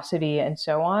religiosity, and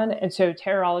so on. And so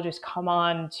terrorologists come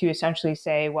on to essentially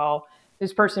say, well,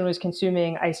 this person was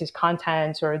consuming ISIS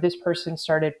content, or this person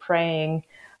started praying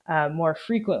more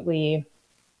frequently,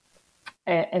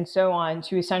 and so on,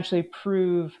 to essentially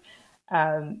prove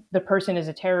the person is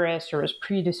a terrorist or is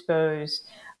predisposed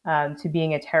to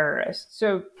being a terrorist.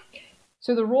 So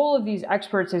the role of these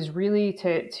experts is really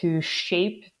to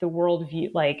shape the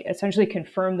worldview, like essentially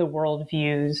confirm the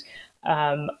worldviews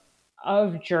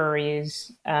of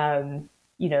juries. What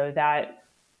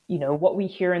we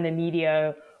hear in the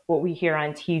media, what we hear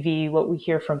on TV, what we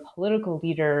hear from political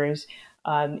leaders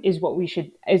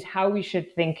is how we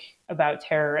should think about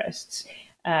terrorists.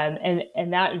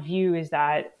 And that view is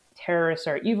that terrorists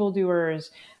are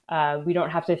evildoers. We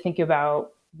don't have to think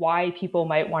about why people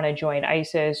might want to join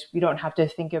ISIS. We don't have to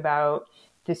think about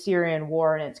the Syrian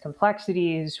war and its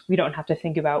complexities. We don't have to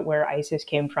think about where ISIS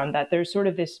came from. That there's sort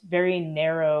of this very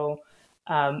narrow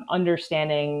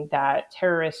understanding that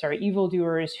terrorists are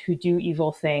evildoers who do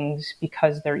evil things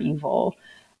because they're evil.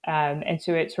 And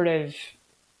so it sort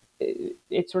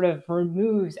of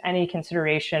removes any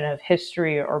consideration of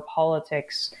history or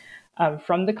politics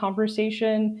from the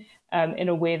conversation in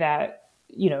a way that,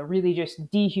 really just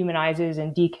dehumanizes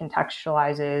and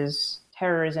decontextualizes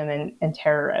terrorism and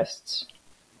terrorists.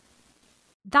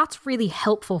 That's really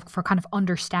helpful for kind of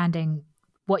understanding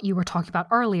what you were talking about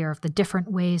earlier of the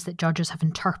different ways that judges have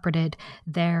interpreted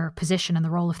their position and the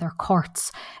role of their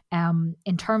courts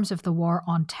in terms of the war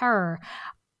on terror.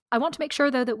 I want to make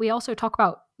sure, though, that we also talk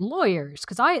about lawyers,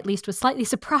 because I at least was slightly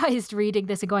surprised reading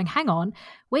this and going, hang on,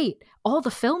 wait, all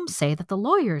the films say that the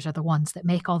lawyers are the ones that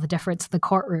make all the difference in the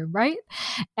courtroom, right?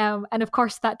 And of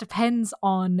course, that depends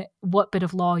on what bit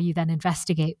of law you then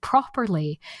investigate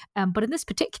properly. But in this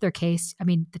particular case, I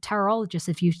mean, the terrorologists,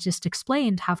 if you just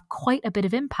explained, have quite a bit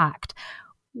of impact.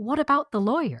 What about the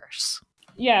lawyers?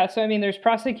 Yeah, so I mean, there's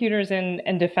prosecutors and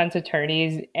defense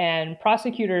attorneys, and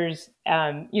prosecutors,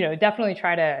 definitely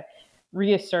try to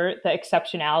reassert the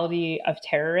exceptionality of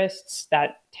terrorists,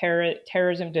 that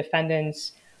terrorism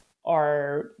defendants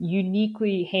are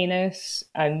uniquely heinous,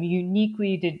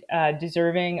 uniquely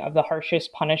deserving of the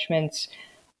harshest punishments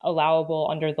allowable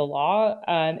under the law.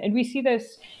 And we see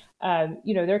this,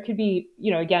 there could be,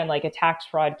 again, like a tax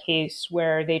fraud case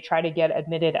where they try to get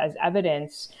admitted as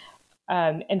evidence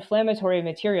inflammatory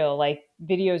material like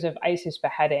videos of ISIS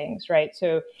beheadings, right?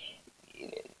 So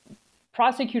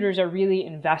prosecutors are really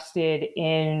invested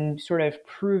in sort of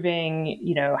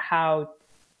proving, how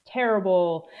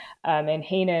terrible and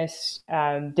heinous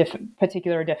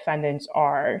particular defendants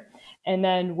are. And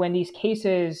then when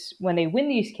they win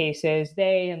these cases,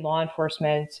 they and law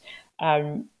enforcement,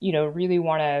 really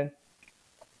want to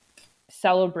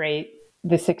celebrate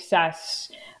the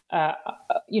success,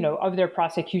 of their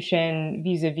prosecution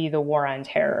vis-a-vis the war on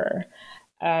terror.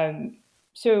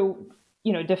 So,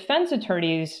 defense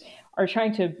attorneys are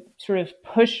trying to sort of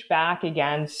push back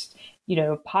against,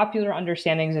 popular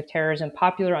understandings of terrorism,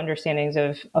 popular understandings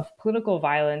of political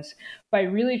violence by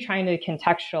really trying to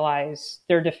contextualize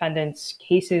their defendants'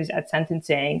 cases at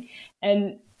sentencing.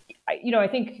 And, I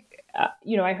think,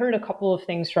 I heard a couple of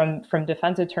things from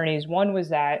defense attorneys. One was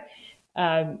that,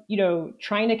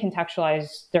 trying to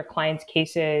contextualize their clients'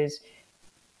 cases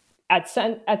at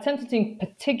sentencing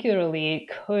particularly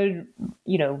could,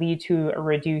 lead to a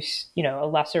reduced, a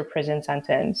lesser prison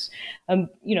sentence.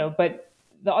 But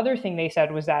the other thing they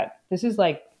said was that this is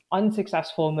like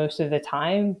unsuccessful most of the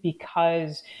time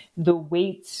because the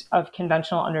weight of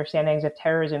conventional understandings of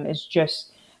terrorism is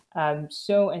just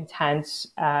so intense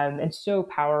and so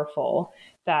powerful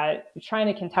that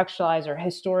trying to contextualize or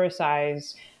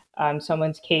historicize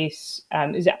someone's case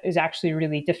is actually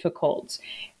really difficult.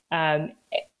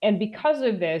 And because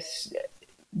of this,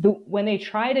 when they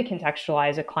try to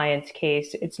contextualize a client's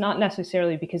case, it's not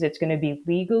necessarily because it's going to be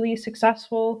legally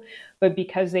successful, but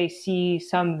because they see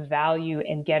some value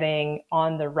in getting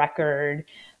on the record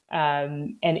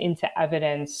and into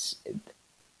evidence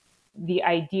the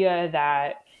idea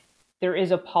that there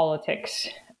is a politics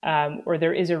or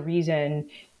there is a reason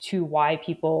to why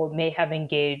people may have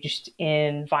engaged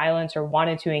in violence or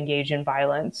wanted to engage in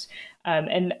violence.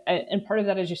 And part of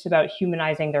that is just about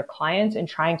humanizing their clients and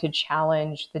trying to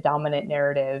challenge the dominant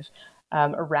narrative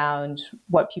around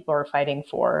what people are fighting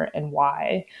for and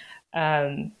why.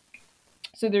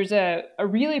 So there's a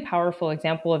really powerful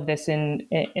example of this in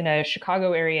a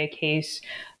Chicago area case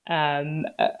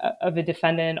of a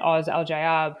defendant, Oz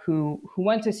Al-Jayab, who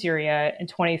went to Syria in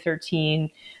 2013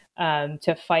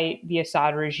 to fight the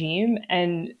Assad regime.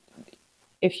 And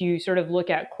if you sort of look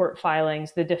at court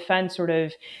filings, the defense sort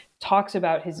of talks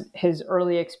about his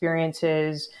early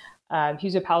experiences.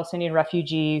 He's a Palestinian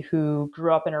refugee who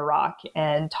grew up in Iraq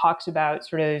and talks about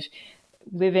sort of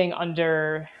living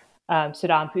under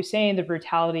Saddam Hussein, the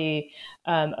brutality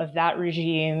of that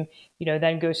regime,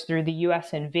 then goes through the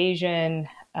U.S. invasion,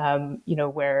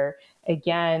 where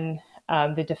again,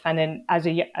 the defendant as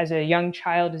a young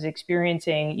child is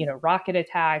experiencing, rocket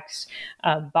attacks,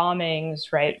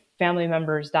 bombings, right? Family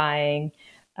members dying.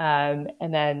 And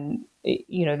then,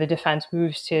 the defense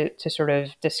moves to sort of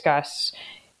discuss,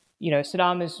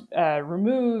 Saddam is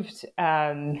removed,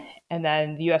 and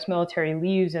then the U.S. military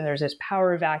leaves, and there's this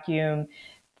power vacuum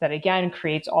that again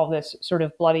creates all this sort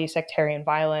of bloody sectarian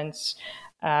violence.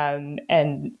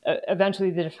 And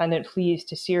eventually the defendant flees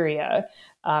to Syria.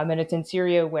 And it's in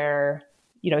Syria where,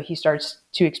 he starts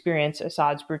to experience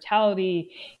Assad's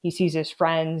brutality. He sees his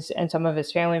friends and some of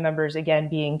his family members again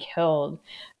being killed.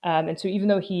 And so even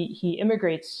though he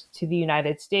immigrates to the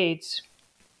United States,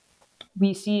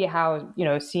 we see how,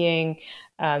 seeing,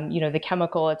 the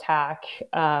chemical attack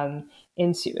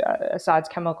Assad's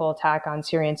chemical attack on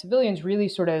Syrian civilians really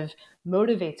sort of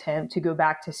motivates him to go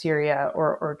back to Syria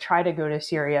or try to go to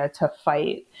Syria to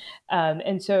fight.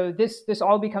 And so this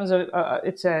all becomes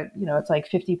it's like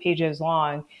 50 pages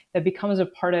long that becomes a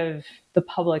part of the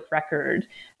public record.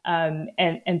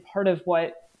 And part of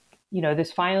what,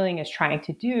 this filing is trying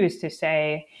to do is to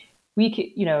say, we could,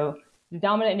 the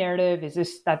dominant narrative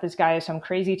is that this guy is some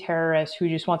crazy terrorist who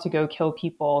just wants to go kill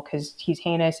people because he's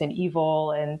heinous and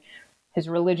evil and his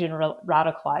religion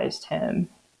radicalized him.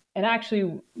 And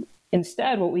actually,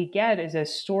 instead, what we get is a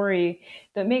story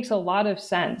that makes a lot of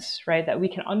sense, right? That we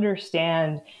can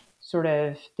understand sort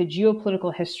of the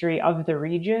geopolitical history of the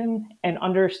region and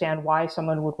understand why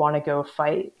someone would want to go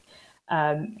fight.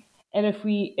 And if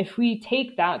we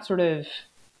take that sort of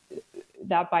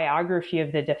that biography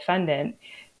of the defendant,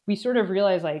 we sort of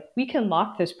realize like we can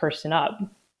lock this person up,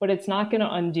 but it's not going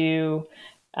to undo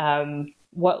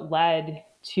what led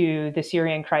to the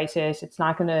Syrian crisis. It's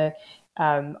not going to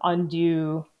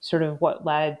undo sort of what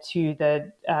led to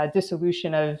the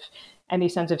dissolution of any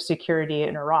sense of security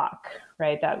in Iraq,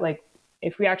 right? That like,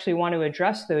 if we actually want to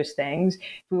address those things,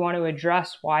 if we want to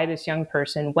address why this young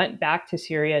person went back to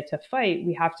Syria to fight,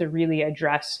 we have to really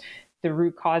address the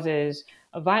root causes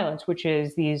of violence, which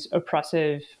is these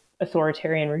oppressive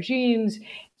authoritarian regimes.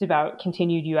 It's about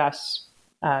continued U.S.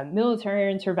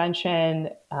 military intervention.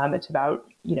 It's about,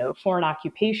 foreign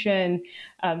occupation,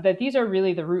 that these are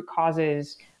really the root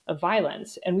causes of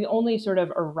violence. And we only sort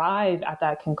of arrive at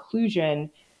that conclusion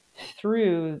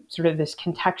through sort of this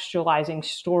contextualizing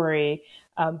story,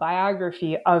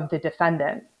 biography of the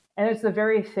defendant. And it's the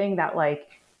very thing that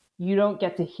you don't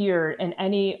get to hear in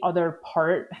any other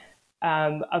part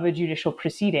of a judicial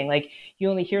proceeding. You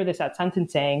only hear this at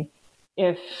sentencing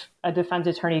if a defense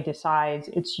attorney decides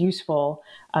it's useful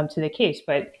to the case.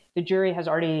 But the jury has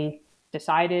already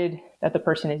decided that the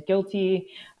person is guilty.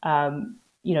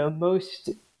 Most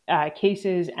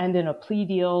cases end in a plea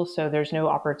deal, so there's no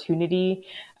opportunity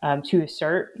to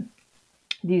assert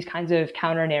these kinds of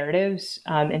counter narratives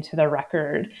into the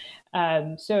record.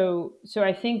 So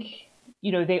I think,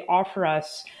 they offer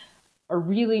us a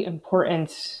really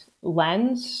important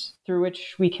lens through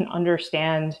which we can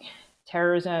understand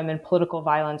terrorism and political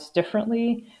violence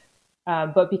differently.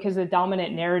 But because the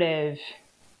dominant narrative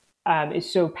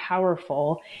is so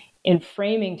powerful in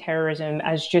framing terrorism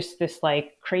as just this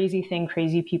crazy thing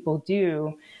crazy people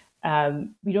do,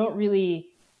 we don't really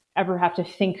ever have to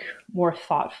think more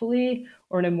thoughtfully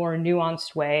or in a more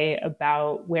nuanced way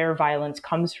about where violence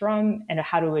comes from and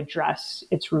how to address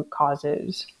its root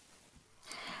causes.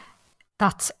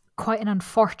 That's quite an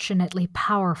unfortunately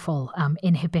powerful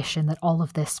inhibition that all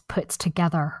of this puts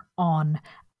together on,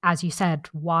 as you said,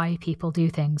 why people do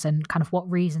things and kind of what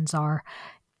reasons are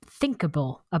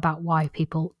thinkable about why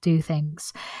people do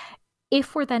things.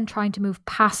 If we're then trying to move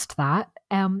past that,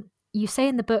 you say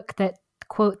in the book that,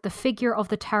 quote, the figure of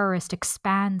the terrorist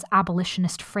expands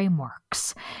abolitionist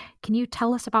frameworks. Can you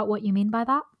tell us about what you mean by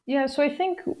that? Yeah, so I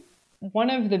think one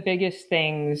of the biggest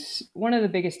takeaways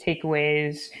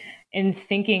in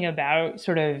thinking about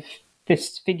sort of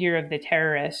this figure of the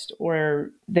terrorist or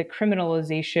the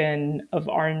criminalization of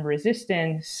armed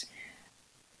resistance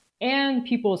and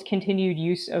people's continued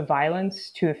use of violence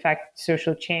to affect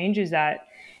social change is that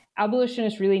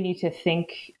abolitionists really need to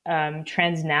think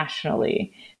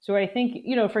transnationally. So I think,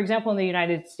 for example, in the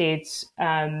United States,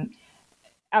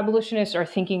 abolitionists are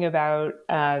thinking about,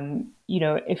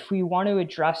 if we want to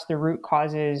address the root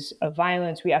causes of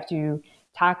violence, we have to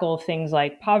tackle things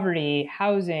like poverty,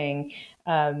 housing,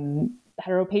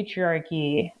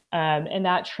 heteropatriarchy, and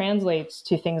that translates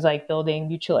to things like building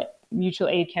mutual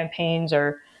aid campaigns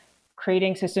or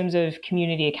creating systems of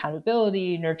community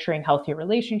accountability, nurturing healthy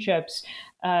relationships,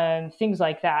 things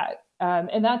like that.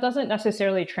 And that doesn't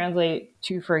necessarily translate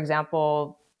to, for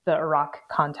example, the Iraq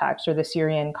context or the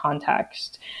Syrian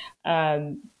context,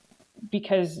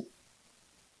 because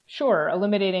sure,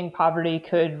 eliminating poverty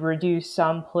could reduce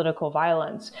some political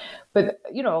violence, but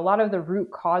a lot of the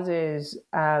root causes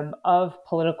of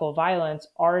political violence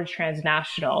are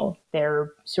transnational.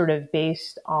 They're sort of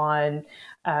based on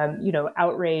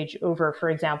outrage over, for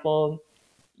example,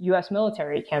 U.S.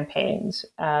 military campaigns,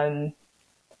 and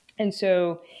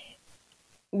so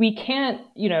we can't.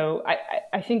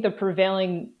 I think the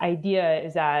prevailing idea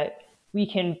is that we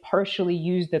can partially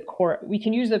use the court. We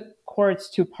can use the courts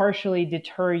to partially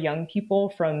deter young people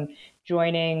from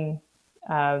joining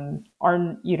armed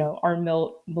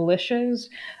militias,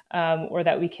 or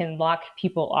that we can lock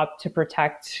people up to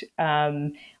protect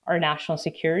our national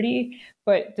security.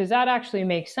 But does that actually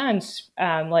make sense?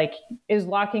 Is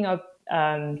locking up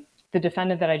the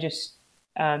defendant that I just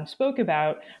spoke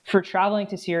about for traveling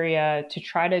to Syria to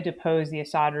try to depose the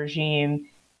Assad regime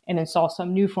and install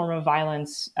some new form of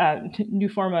violence, new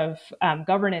form of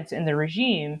governance in the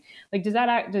regime?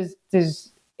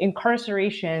 Does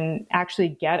incarceration actually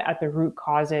get at the root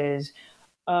causes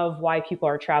of why people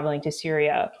are traveling to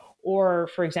Syria, or,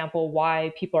 for example,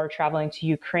 why people are traveling to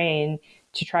Ukraine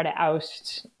to try to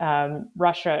oust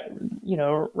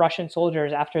Russian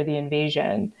soldiers after the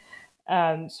invasion?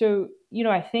 So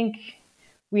I think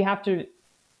we have to.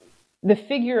 The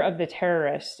figure of the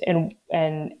terrorist and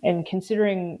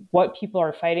considering what people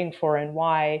are fighting for and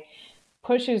why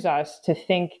pushes us to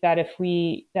think that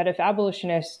if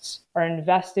abolitionists are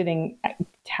invested in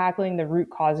tackling the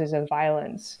root causes of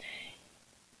violence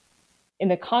in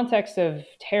the context of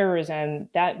terrorism,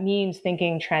 that means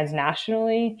thinking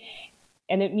transnationally,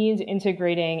 and it means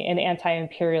integrating an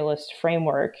anti-imperialist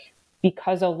framework,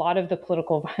 because a lot of the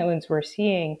political violence we're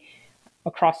seeing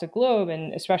across the globe,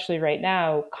 and especially right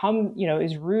now,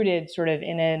 is rooted sort of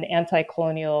in an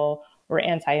anti-colonial or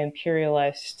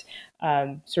anti-imperialist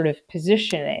sort of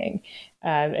positioning.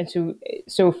 And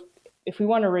so if we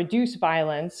want to reduce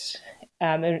violence,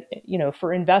 if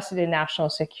we're invested in national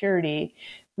security,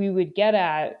 we would get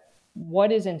at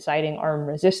what is inciting armed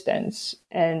resistance.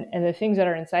 And the things that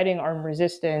are inciting armed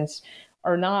resistance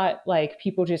are not like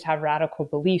people just have radical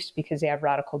beliefs because they have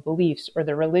radical beliefs, or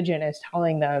the religion is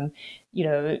telling them,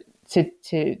 to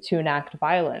enact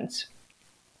violence.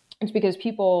 It's because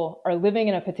people are living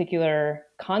in a particular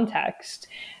context,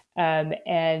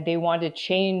 and they want to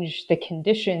change the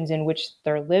conditions in which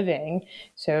they're living.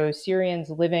 So Syrians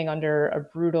living under a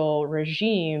brutal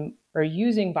regime are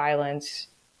using violence,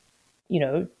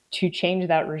 to change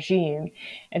that regime.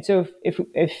 And so if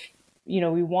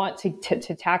we want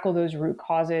to tackle those root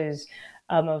causes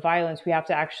of violence, we have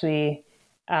to actually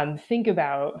think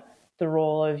about the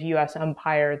role of U.S.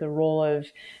 empire, the role of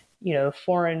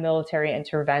foreign military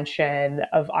intervention,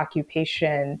 of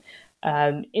occupation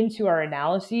into our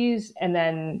analyses. And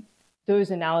then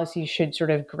those analyses should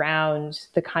sort of ground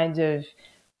the kinds of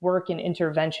work and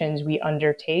interventions we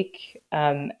undertake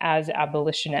as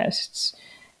abolitionists.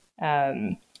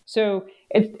 So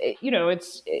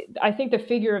I think the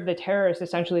figure of the terrorist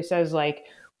essentially says, like,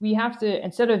 we have to,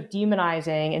 instead of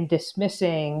demonizing and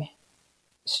dismissing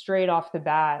straight off the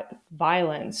bat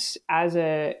violence as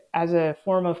a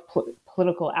form of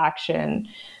political action,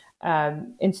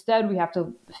 instead we have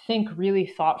to think really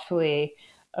thoughtfully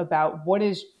about what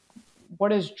is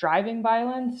driving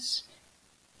violence,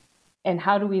 and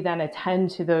how do we then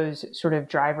attend to those sort of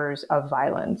drivers of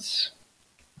violence.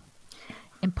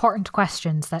 Important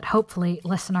questions that hopefully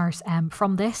listeners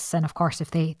from this, and of course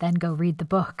if they then go read the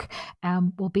book,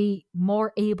 will be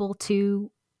more able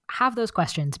to have those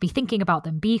questions, be thinking about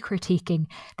them, be critiquing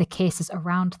the cases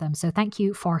around them. So thank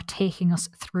you for taking us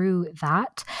through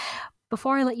that.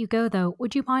 Before I let you go, though,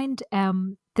 would you mind,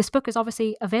 this book is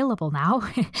obviously available now.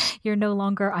 You're no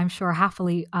longer, I'm sure,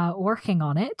 happily working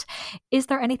on it. Is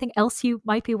there anything else you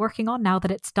might be working on now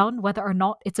that it's done, whether or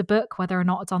not it's a book, whether or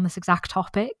not it's on this exact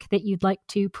topic, that you'd like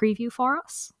to preview for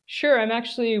us? Sure. I'm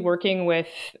actually working with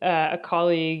a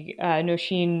colleague,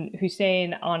 Noshin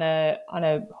Hussein, on a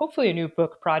hopefully a new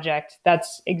book project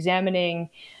that's examining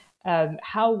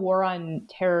how war on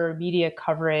terror media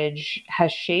coverage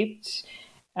has shaped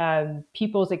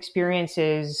people's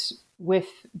experiences with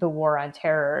the war on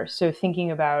terror. So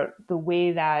thinking about the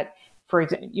way that, for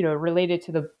example, related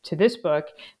to this book,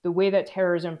 the way that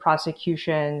terrorism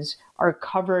prosecutions are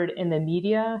covered in the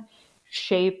media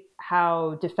shape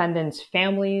how defendants'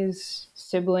 families,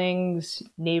 siblings,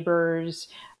 neighbors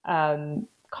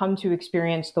come to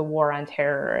experience the war on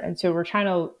terror. And so we're trying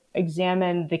to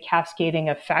examine the cascading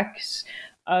effects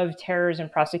of terrorism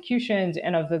prosecutions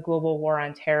and of the global war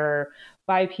on terror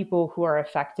by people who are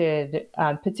affected,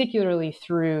 particularly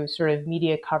through sort of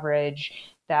media coverage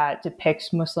that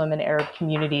depicts Muslim and Arab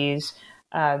communities,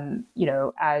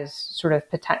 as sort of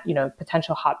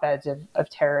potential hotbeds of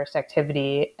terrorist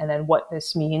activity, and then what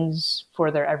this means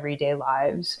for their everyday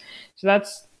lives. So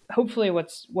that's hopefully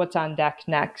what's on deck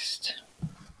next.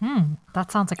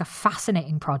 That sounds like a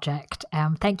fascinating project.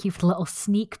 Thank you for the little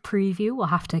sneak preview. We'll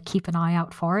have to keep an eye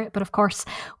out for it. But of course,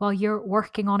 while you're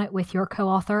working on it with your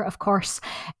co-author, of course,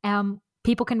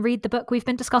 people can read the book we've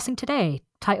been discussing today,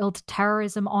 titled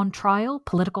Terrorism on Trial,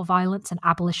 Political Violence and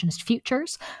Abolitionist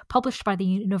Futures, published by the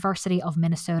University of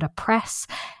Minnesota Press.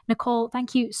 Nicole,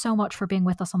 thank you so much for being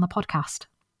with us on the podcast.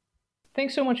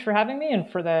 Thanks so much for having me and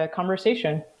for the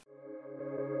conversation.